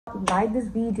like this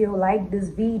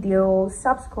video,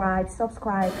 subscribe,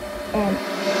 and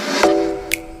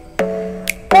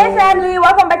hey family,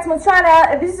 welcome back to my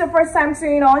channel. If this is your first time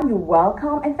tuning on, you're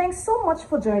welcome and thanks so much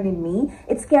for joining me.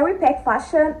 It's Carrie Peck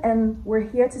Fashion and we're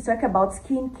here to talk about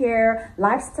skincare,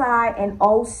 lifestyle, and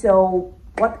also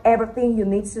everything you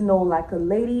need to know like a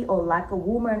lady or like a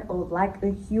woman or like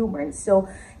a human. So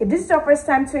if this is your first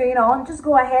time tuning on, just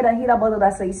go ahead and hit that button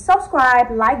that says subscribe,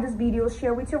 like this video,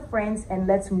 share with your friends, and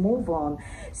let's move on.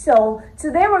 So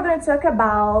today we're going to talk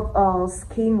about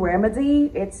skin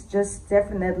remedy. It's just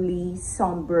definitely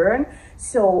sunburn.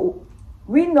 So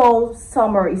we know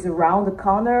summer is around the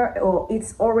corner, or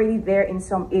it's already there in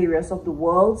some areas of the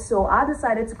world. So I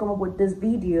decided to come up with this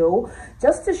video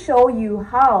just to show you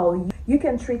how you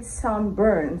can treat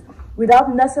sunburn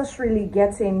without necessarily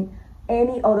getting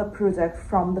any other product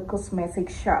from the cosmetic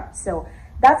shop. So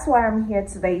that's why I'm here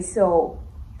today. So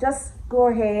just go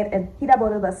ahead and hit that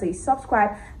button that says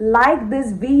subscribe, like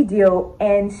this video,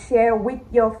 and share with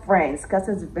your friends because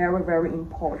it's very, very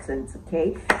important.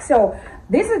 Okay, so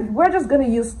we're just going to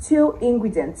use two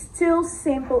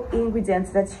simple ingredients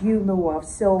that you know of.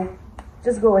 So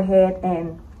just go ahead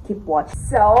and keep watching.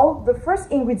 So the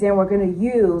first ingredient we're going to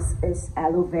use is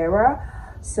aloe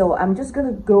vera. So I'm just going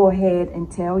to go ahead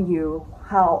and tell you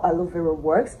how aloe vera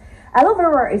works. Aloe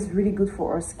vera is really good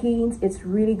for our skins. It's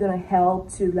really gonna help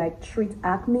to like treat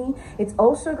acne. It's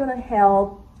also gonna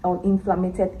help on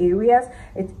inflamed areas.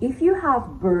 If you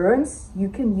have burns, you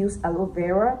can use aloe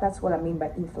vera. That's what I mean by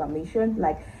inflammation.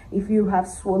 Like if you have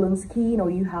swollen skin or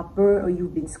you have burn or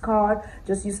you've been scarred,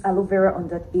 just use aloe vera on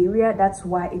that area. That's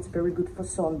why it's very good for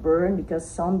sunburn, because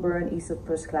sunburn is a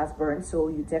first-class burn, so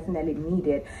you definitely need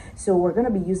it. So we're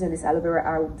gonna be using this aloe vera.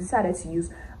 I decided to use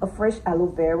a fresh aloe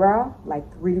vera, like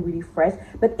really fresh.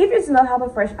 But if you do not have a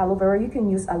fresh aloe vera, you can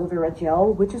use aloe vera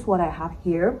gel, which is what I have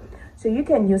here. So you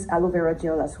can use aloe vera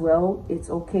gel as well. It's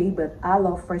okay, but I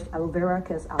love fresh aloe vera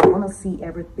because I want to see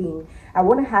everything. I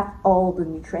want to have all the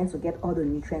nutrients, or get all the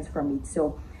nutrients from it.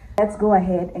 So let's go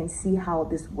ahead and see how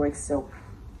this works. So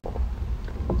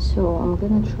I'm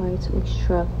gonna try to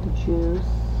extract the juice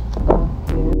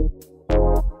here.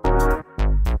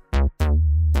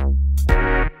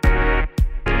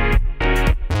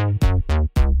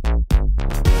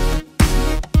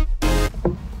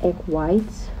 Egg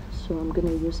whites. So I'm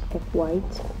gonna use egg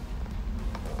white.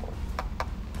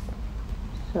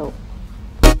 So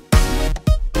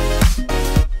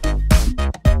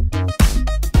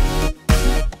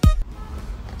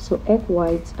egg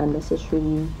whites are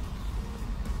necessarily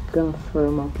gonna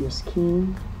firm up your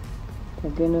skin.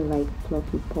 They're gonna like plug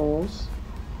your pores,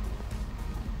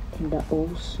 and they're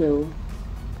also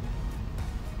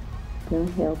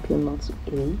gonna help you not to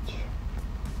age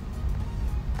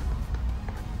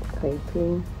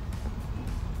quickly.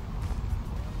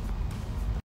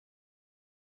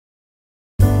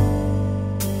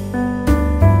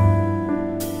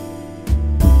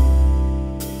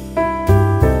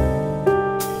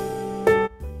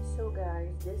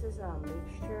 This is a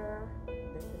mixture.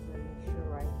 This is a mixture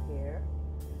right here.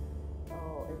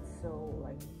 Oh, it's so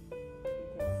like you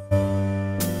can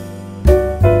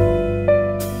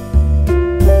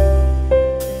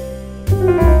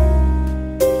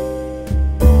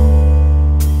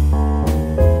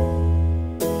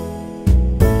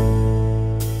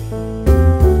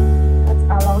that's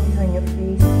allow this on your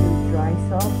face to dry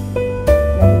off.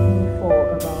 Let it be for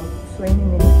about 20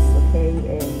 minutes, okay?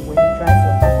 And when it dries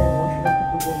off,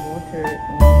 water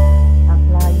and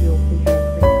apply your facial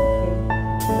cream, okay?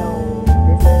 So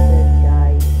this is it,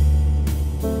 guys.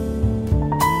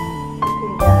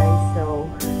 Okay guys, so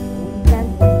we can't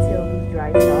wait till this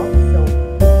dries off. So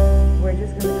we're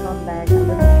just gonna come back. I'm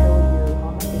gonna show you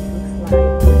how much this looks like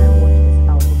when I wash this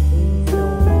out, okay? So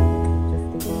just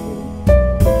stay tuned.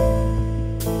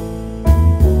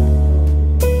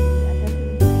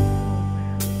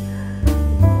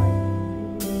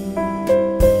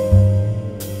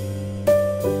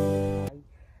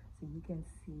 Can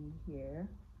see here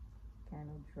kind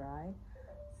of dry,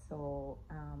 so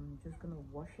I'm just gonna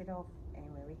wash it off, and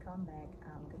when we come back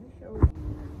I'm gonna show you.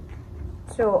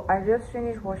 So I just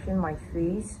finished washing my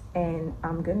face and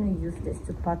I'm gonna use this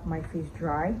to pat my face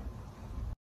dry.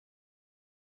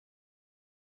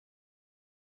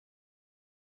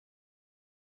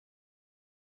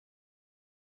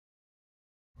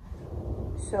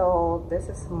 So this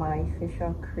is my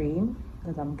facial cream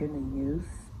that I'm gonna use,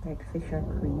 like facial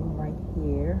cream right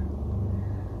here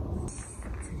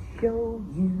to show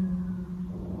you.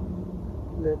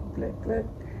 Look.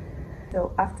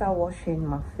 So after washing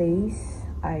my face,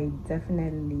 I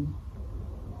definitely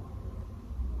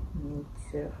need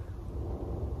to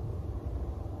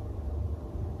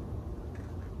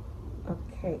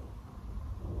Okay,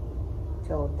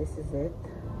 so this is it.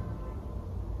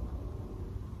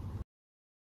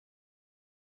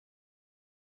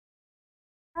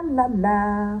 La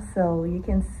la, so you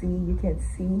can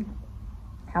see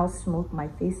how smooth my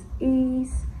face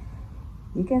is.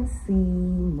 You can see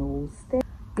no step.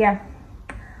 Yeah.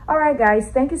 All right guys,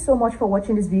 thank you so much for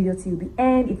watching this video till the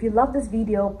end. If you love this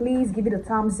video, please give it a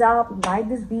thumbs up, like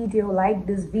this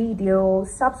video,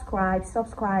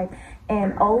 subscribe,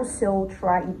 and also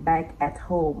try it back at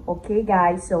home. Okay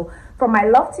guys, so from my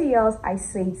love to yours, I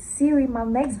say see you in my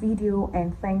next video,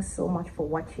 and thanks so much for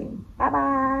watching. Bye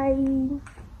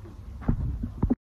bye.